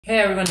Hey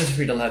everyone, this is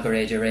Frida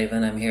Lagoreja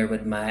Raven. I'm here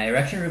with my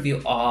reaction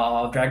review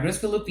of Drag Race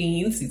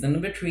Philippines, season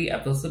number 3,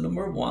 episode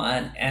number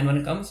 1. And when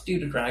it comes to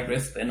the Drag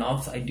Race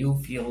spin-offs, I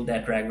do feel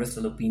that Drag Race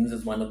Philippines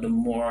is one of the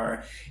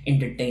more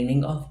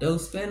entertaining of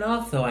those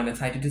spin-offs. So I'm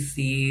excited to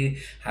see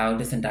how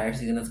this entire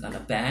season is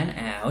gonna pan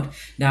out.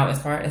 Now, as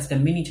far as the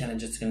mini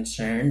challenge is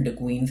concerned, the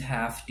queens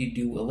have to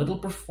do a little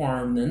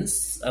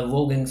performance, a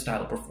voguing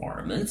style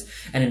performance.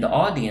 And in the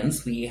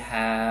audience, we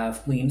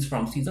have queens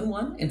from season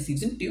 1 and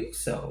season 2.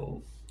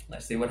 So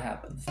let's see what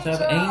happens. So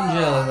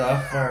Angel is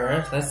up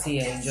first. Let's see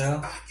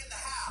Angel.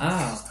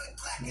 Oh,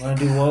 you wanna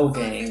do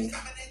voguing?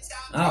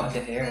 Oh,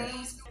 the hair.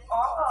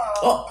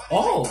 Oh.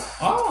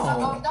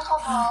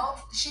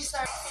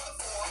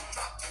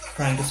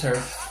 Trying to serve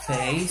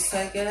face,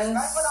 I guess.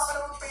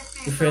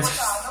 The first.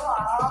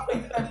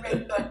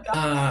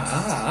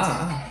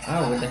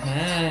 With the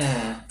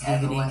hair.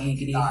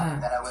 Giggity ha.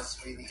 That I was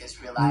really just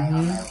relying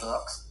on my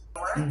looks.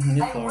 The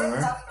I floor.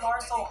 worked that floor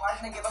so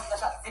hard na give up na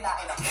siya at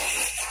kinain ako.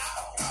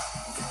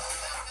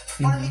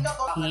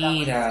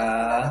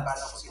 Hira.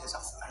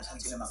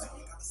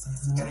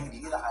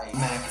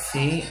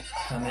 Maxi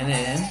coming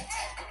in.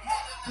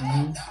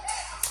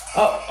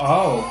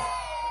 Oh!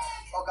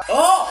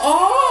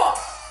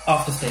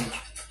 Off the stage.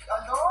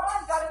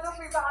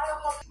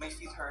 My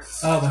feet hurt.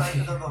 Oh, my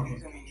feet.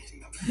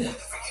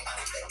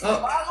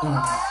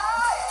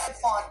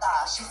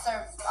 Pota, she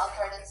served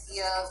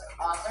alternative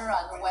on the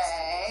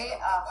runway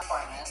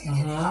performance. I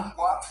did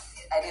walk.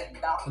 I did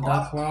duck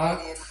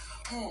walk. I did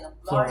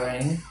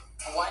Flooring.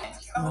 One.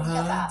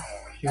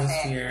 Here's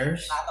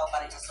Fierce. Ataw pa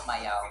rin siya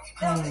sumayaw.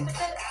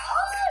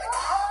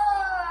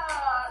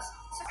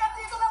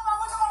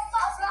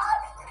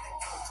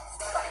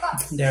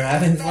 They're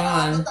having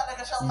fun.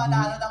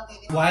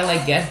 While I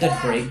get that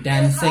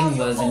breakdancing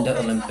was in the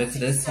Olympics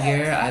this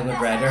year, I would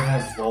rather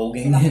have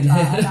voguing in it.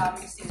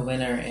 The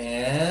winner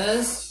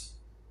is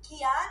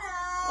Kiana.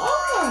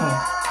 Oh!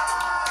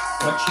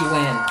 What she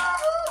win?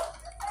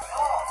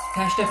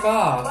 Hashtag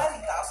off.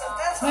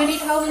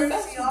 20,000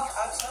 pesos.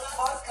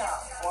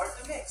 For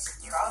the mix.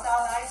 Crown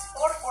Down Ice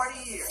for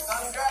 40 years.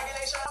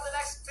 Congratulations on the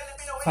next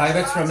Filipino 5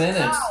 extra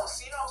minutes.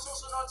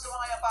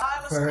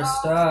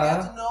 First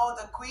up, to know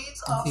the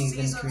queens of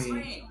season season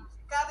 3. 3.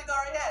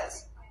 Category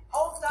is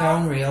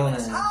Hometown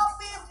Realness.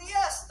 Happy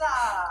Fiesta.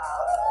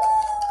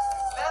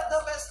 Let the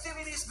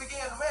festivities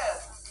begin with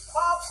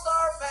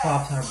Popstar Bench.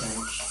 Popstar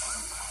Bench.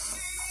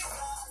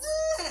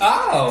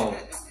 Oh!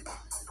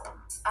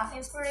 Ang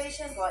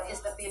inspiration ko is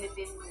the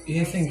Philippine Racing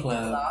Racing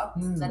Club. Club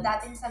na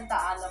dating Santa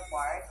Ana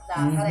Park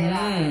na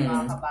karerahan ng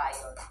mga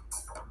kabayo.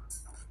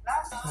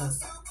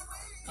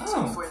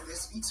 So for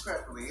this week's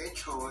runway, I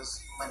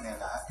chose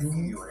Manila and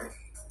New York.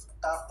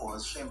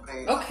 Tapos,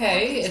 syempre...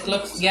 Okay, it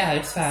looks, yeah,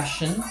 it's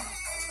fashion.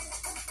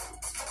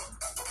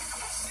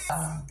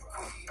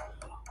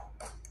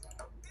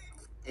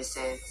 This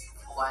is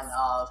one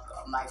of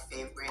my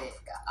favorite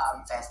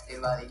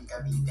festival in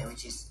Cavite,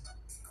 which is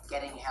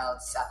getting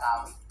held sa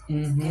Kawi.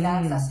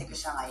 Kasi ko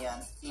siya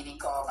ngayon. Feeling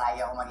ko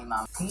kaya ko maging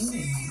mama.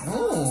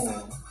 Oh!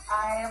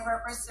 I am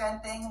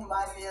representing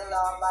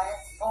Manila, my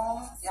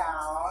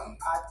hometown.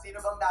 At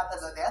sino bang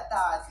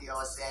datalodeta? Si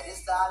Jose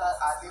Rizal at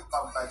ating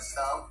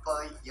pambansang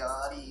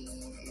Koyori.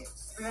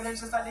 Winner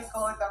siya sa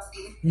likod ng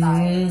 8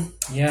 times.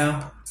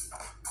 Yeah.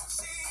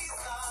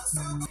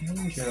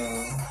 Angel.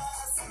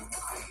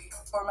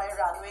 For my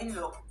runway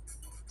look,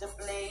 the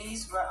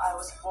place where I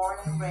was born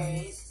and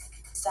raised,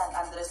 San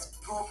Andres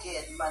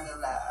Bukid,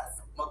 Manila.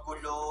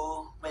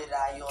 Magulo, may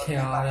rayo, may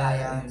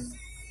patayan.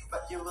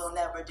 But you will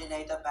never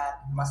deny the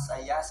fact,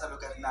 masaya sa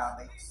lugar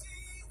namin.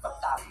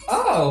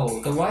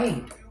 Oh, the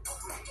white.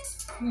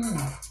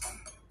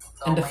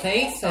 So And the my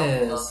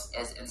faces. look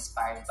is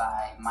inspired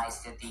by my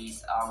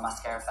city's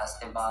Mascara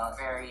Festival,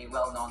 very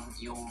well-known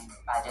yung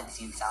pageant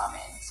scene sa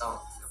amin. So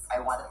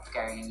I wanted to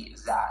carry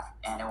that,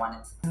 and I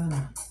wanted.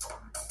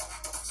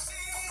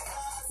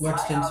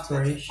 What's the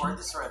For inspiration?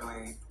 this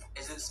runway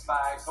is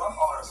inspired from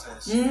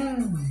Orsis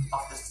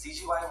of the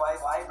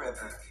CGYYY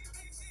River.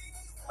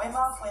 May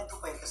mga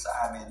kwento-kwento sa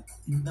amin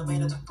na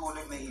may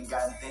natutulog na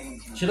hingante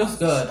yung She looks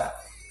good.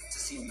 sa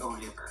CBO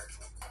River.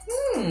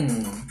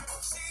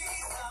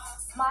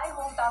 My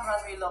hometown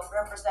runway look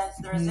represents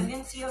the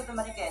resiliency of the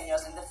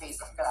Mariqueños in the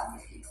face of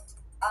calamity.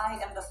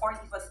 I am the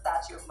 40-foot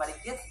statue of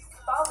Mariquit,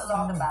 found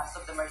along the banks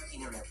of the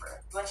Marikina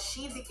River, when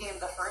she became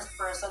the first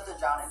person to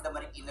drown in the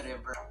Marikina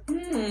River.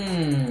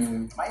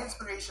 My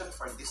inspiration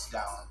for this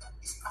gown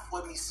is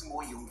ako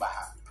mismo yung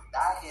baha.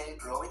 Dahil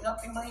growing up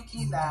in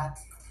Marikina,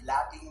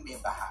 laging may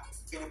baha.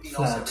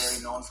 Filipinos are very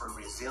known for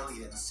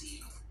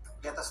resiliency.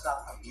 Let us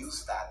not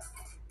abuse that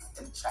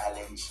and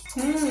challenge.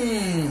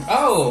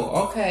 Oh,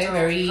 okay,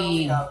 very...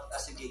 Growing up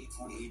as a gay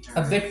teenager,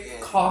 a bit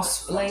in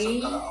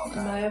cosplay, Caloocan,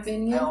 in my I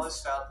opinion. always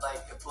felt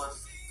like it would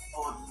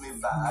hold me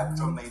back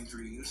from my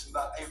dreams,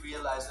 but I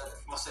realized that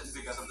it wasn't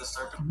because of the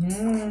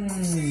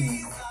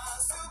circumstances.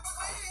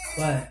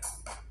 What?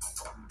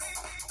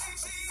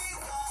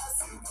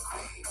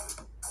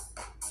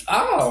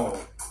 Oh!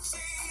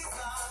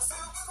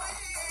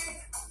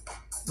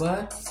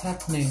 What's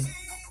happening?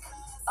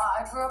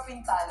 I grew up in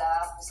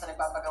Tala, kung saan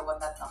nagpapagawa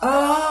na ng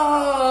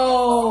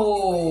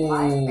Oh!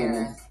 My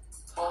parents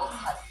both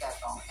had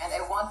ketong, and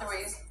I want to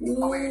raise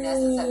awareness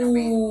and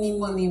celebrate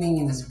people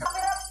living in the street.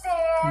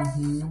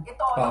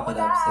 Ito, Pop it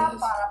up, sis.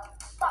 para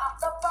pop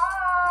the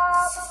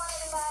pop!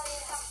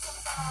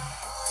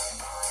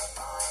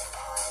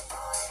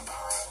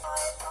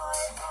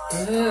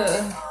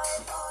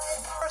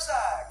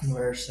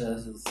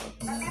 Versus is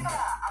something.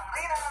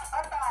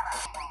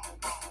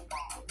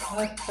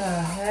 What the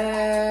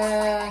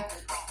heck?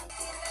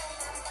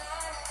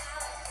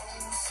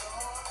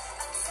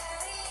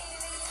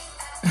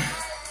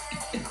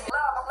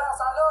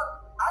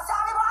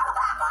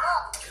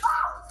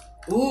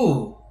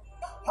 Ooh.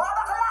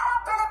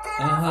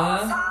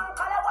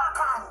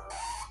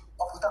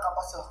 Papunta ka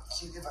pa sa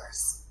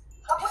universe.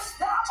 Tapos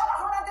na ang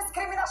panahon ng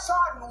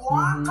diskriminasyon!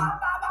 Huwag ka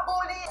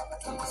bababuli!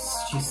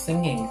 She's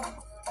singing.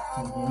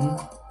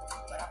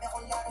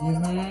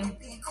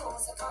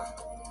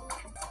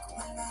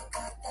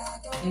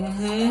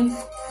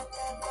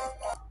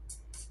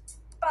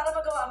 Para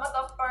magawa mo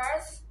to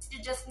first, you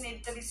just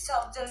need to be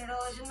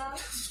self-delusional.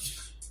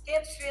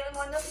 Keep feeling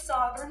mo na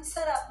sobrang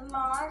sarap,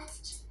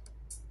 March.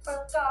 For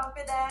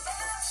confidence.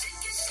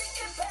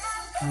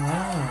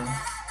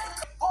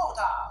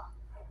 Puta!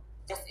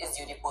 Just as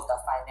you Puta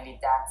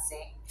finally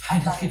dancing.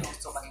 At dahil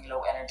gusto maging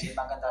low energy,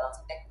 maganda lang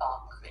sa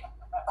TikTok.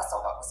 Pasok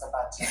ako sa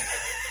budget.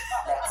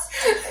 Let's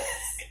do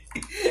this.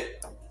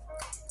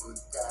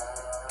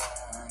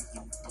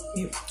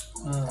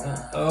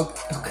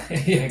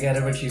 Okay, I get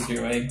it what she's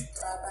doing.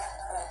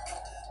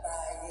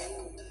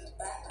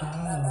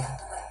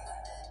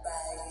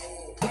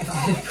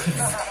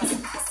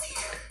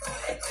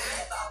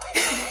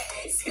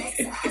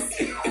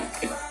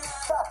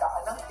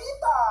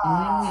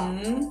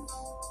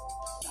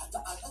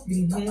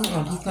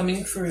 Oh, he's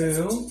coming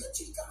through.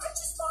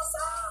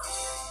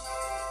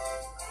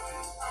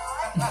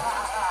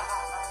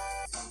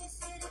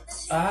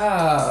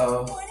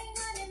 Oh.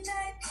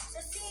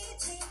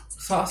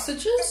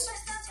 Sausages?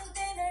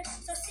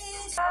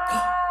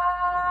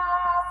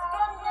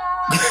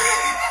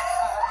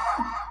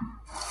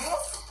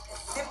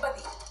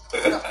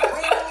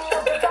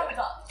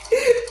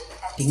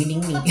 Ding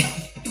ding ding.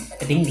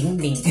 Ding ding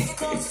ding.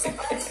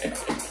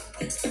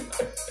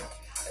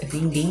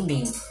 Ding ding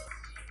ding.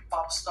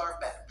 Pop star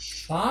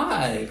bench.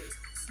 5.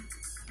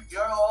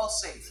 You're all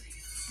safe.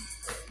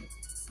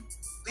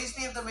 Please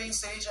leave the main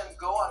stage and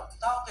go on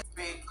top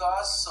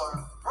because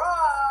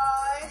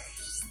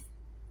surprise!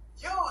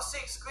 You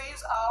 6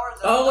 queens are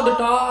the Oh, the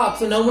top.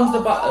 So no one's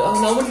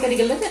no one's getting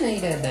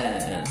eliminated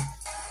then.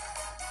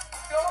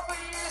 Go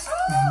please!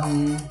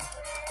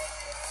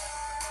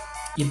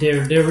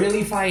 Yeah, they're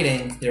really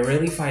fighting. They're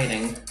really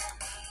fighting.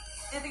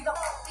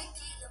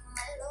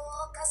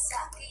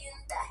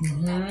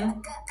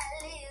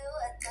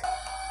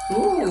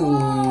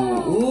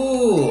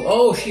 Ooh.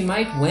 Oh, she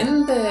might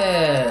win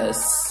this.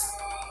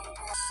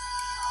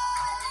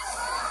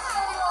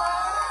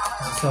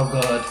 This is so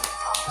good.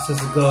 This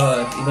is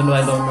good, even though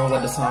I don't know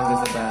what the song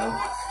is about.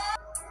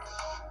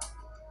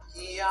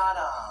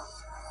 Kiana.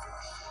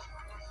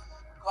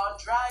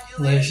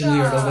 Congratulations,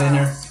 you're the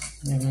winner.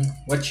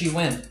 What'd she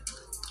win?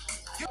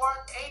 You won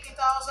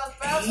 80,000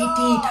 pesos.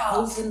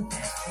 80,000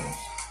 pesos.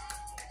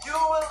 You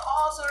will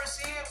also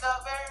receive the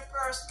very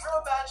first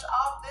revenge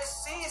of this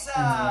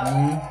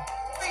season.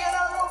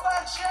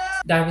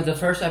 That was the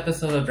first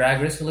episode of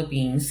Drag Race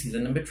Philippines,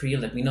 season number 3.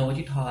 Let me know what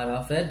you thought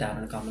of it down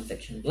in the comment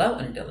section below.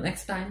 And until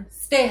next time,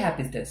 stay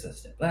happy, stay safe,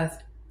 stay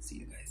blessed. See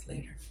you guys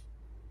later.